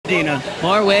Dina.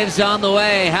 More waves on the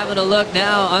way. Having a look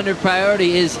now. Under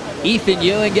priority is Ethan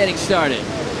Ewing getting started.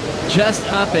 Just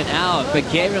up and out, but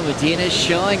Gabriel Medina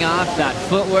showing off that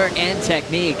footwork and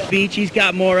technique. Beach, he's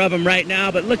got more of them right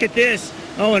now, but look at this.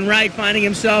 Owen Wright finding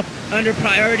himself under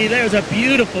priority. There's a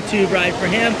beautiful tube ride for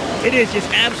him. It is just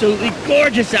absolutely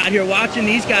gorgeous out here watching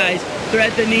these guys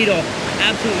thread the needle.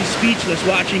 Absolutely speechless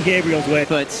watching Gabriel's wave.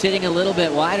 But sitting a little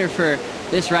bit wider for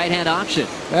this right-hand option.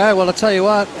 Yeah, well, I'll tell you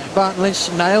what, Barton Lynch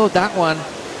nailed that one.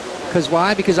 Because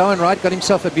why? Because Owen Wright got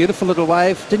himself a beautiful little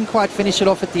wave. Didn't quite finish it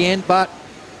off at the end, but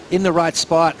in the right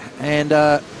spot, and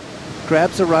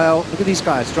grabs the rail. Look at these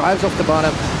guys, drives off the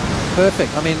bottom.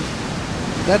 Perfect. I mean,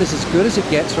 that is as good as it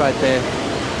gets right there.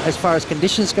 As far as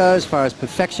conditions go, as far as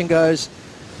perfection goes,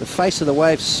 the face of the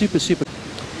wave, super, super.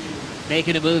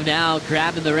 Making a move now,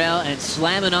 grabbing the rail and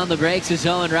slamming on the brakes is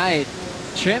Owen Wright.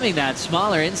 Trimming that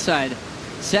smaller inside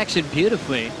section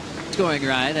beautifully. Scoring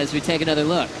ride as we take another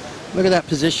look. Look at that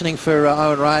positioning for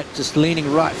Owen Wright, just leaning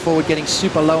right forward, getting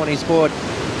super low on his board.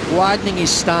 Widening his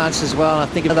stance as well. I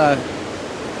think another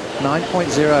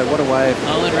 9.0, what a wave.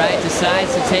 Owen Wright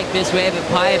decides to take this wave at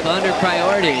pipe under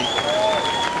priority.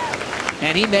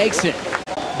 And he makes it.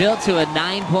 Built to a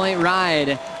 9-point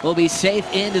ride. Will be safe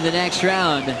into the next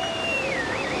round.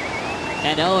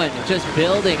 And Owen just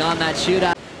building on that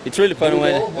shootout. It's really fun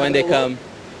when they come.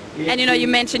 And you know, you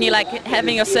mentioned you like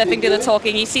having your surfing do the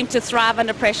talking. You seem to thrive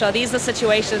under pressure. These are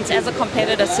situations as a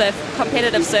competitive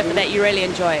surfer that you really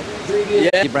enjoy.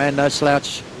 Yeah. Brand, no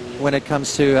slouch when it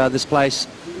comes to this place.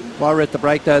 While we're at the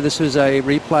break though, this was a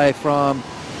replay from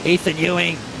Ethan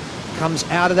Ewing. Comes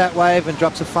out of that wave and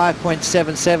drops a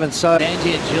 5.77. So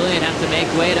Benji and Julian have to make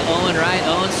way to Owen Wright.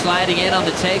 Owen sliding in on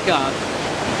the takeoff.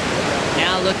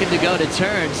 Now looking to go to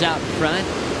turns out front.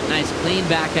 Nice clean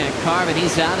backhand carve, and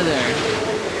he's out of there.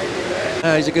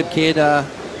 He's a good kid. Have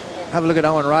a look at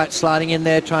Owen Wright sliding in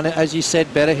there, trying to, as you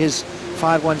said, better his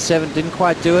 5.17. Didn't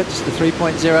quite do it, just the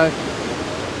 3.0.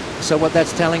 So what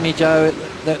that's telling me, Joe,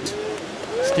 that...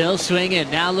 Still swinging,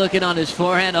 now looking on his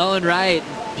forehand. Owen Wright,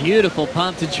 beautiful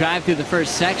pump to drive through the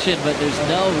first section, but there's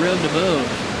no room to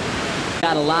move.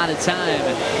 Got a lot of time.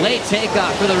 Late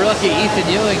takeoff for the rookie.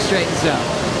 Ethan Ewing straightens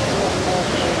up.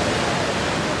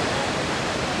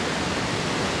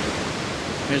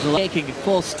 There's a taking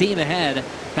full steam ahead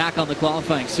back on the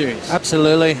qualifying series.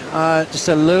 Absolutely. Just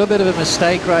a little bit of a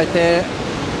mistake right there.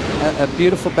 A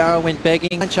beautiful barrel went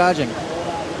begging and charging.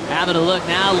 Having a look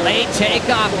now. Late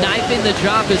takeoff. Knifing the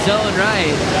drop is Owen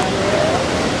Wright.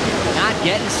 Not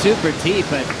getting super deep,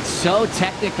 but so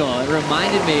technical. It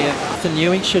reminded me of... Ethan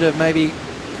Ewing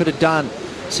could have done.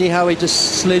 See how he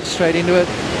just slid straight into it.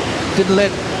 Didn't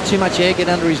let too much air get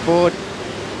under his board.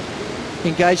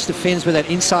 Engaged the fins with that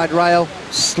inside rail,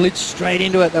 slid straight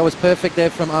into it. That was perfect there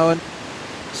from Owen.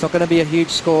 It's not going to be a huge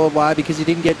score. Why? Because he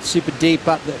didn't get super deep,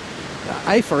 but the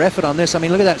A for effort on this. I mean,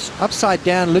 look at that, upside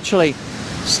down, literally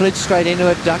slid straight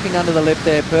into it, ducking under the lip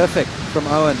there. Perfect from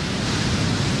Owen.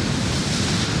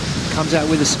 Comes out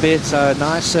with a spit, so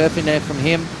nice surfing there from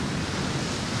him.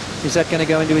 Is that going to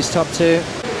go into his top two?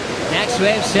 Next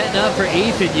wave setting up for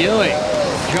Ethan Ewing.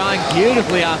 Drawing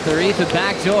beautifully off the reef and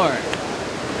back door.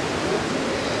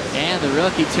 And the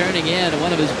rookie turning in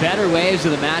one of his better waves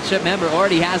of the matchup. Remember,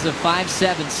 already has a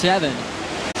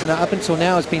 5.77. Now, up until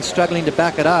now, has been struggling to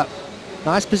back it up.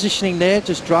 Nice positioning there,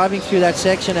 just driving through that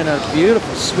section, and a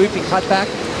beautiful swooping cutback.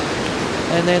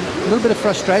 And then a little bit of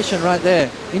frustration right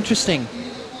there. Interesting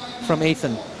from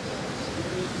Ethan.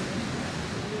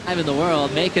 In the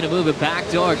world, making a move at back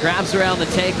door, grabs around the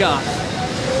takeoff.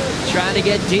 Trying to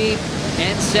get deep.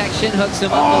 End section, hooks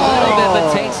him up a little bit,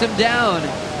 but takes him down.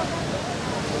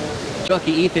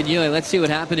 Rookie Ethan Ewing, let's see what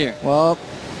happened here. Well,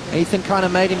 Ethan kind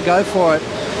of made him go for it.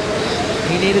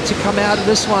 He needed to come out of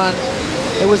this one.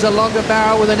 It was a longer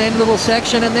barrel with an end little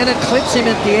section, and then it clips him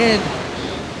at the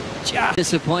end.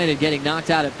 Disappointed getting knocked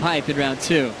out at pipe in round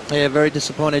two. Yeah, very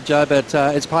disappointed, Joe, but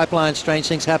it's pipeline. Strange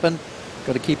things happen.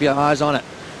 Got to keep your eyes on it.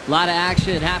 A lot of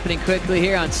action happening quickly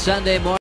here on Sunday morning.